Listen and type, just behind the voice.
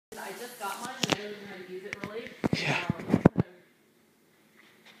just got mine and I don't know how to use it really. Yeah.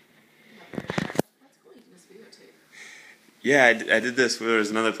 That's cool, you can just videotape. Yeah, I did this. There was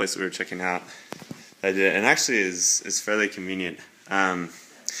another place that we were checking out. I did it, and actually is fairly convenient.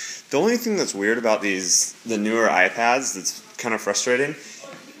 The only thing that's weird about the newer iPads that's kind of frustrating.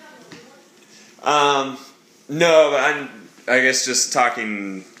 No, but I guess just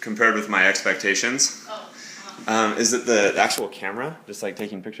talking compared with my expectations. Is that the actual camera, just like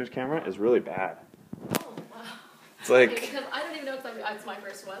taking pictures camera, is really bad. Oh, wow. It's like... Okay, because I don't even know because it's my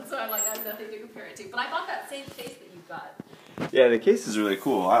first one, so I'm like, I have nothing to compare it to. But I bought that same case that you've got. Yeah, the case is really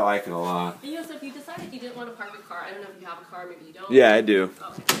cool. I like it a lot. And, so if you decided you didn't want to park a car, I don't know if you have a car, maybe you don't. Yeah, I do.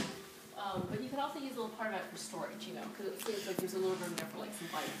 Okay. But you could also use a little part of it for storage, because it seems like there's a little room there for like some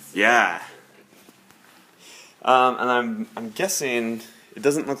lights. Yeah. And I'm guessing it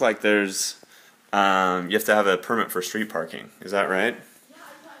doesn't look like there's you have to have a permit for street parking. Is that right? Yeah,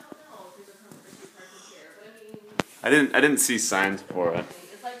 I don't know if there's a permit for street parking here, but I mean. I didn't see signs for it.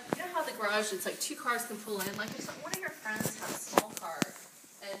 It's like, you know how the garage, it's like 2 cars can pull in. Like if one of your friends has a small car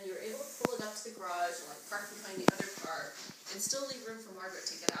and you're able to pull it up to the garage and like park behind the other car and still leave room for Margaret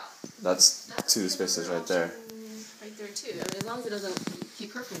to get out. That's 2 spaces right there. Right there too. I mean, as long as it doesn't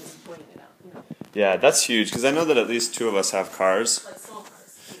keep her from pointing it out. Yeah, that's huge because I know that at least 2 of us have cars. Like small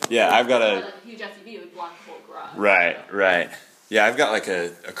cars. Yeah, I've got a huge SUV would block the whole garage. Right. Yeah, I've got like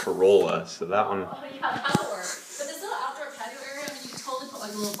a Corolla, so that one. Oh yeah, that'll work. But this little outdoor patio area, I mean, you could totally put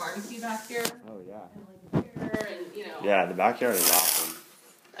like a little barbecue back here. Oh yeah. And like a beer and Yeah, the backyard is awesome.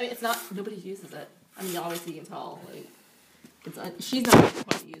 I mean, it's not. Nobody uses it. I mean, obviously you can tell. Like, she's not going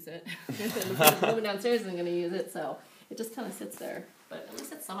to use it. The woman downstairs isn't going to use it, so it just kind of sits there. But at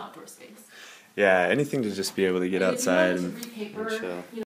least it's some outdoor space. Yeah, anything to just be able to get outside and chill.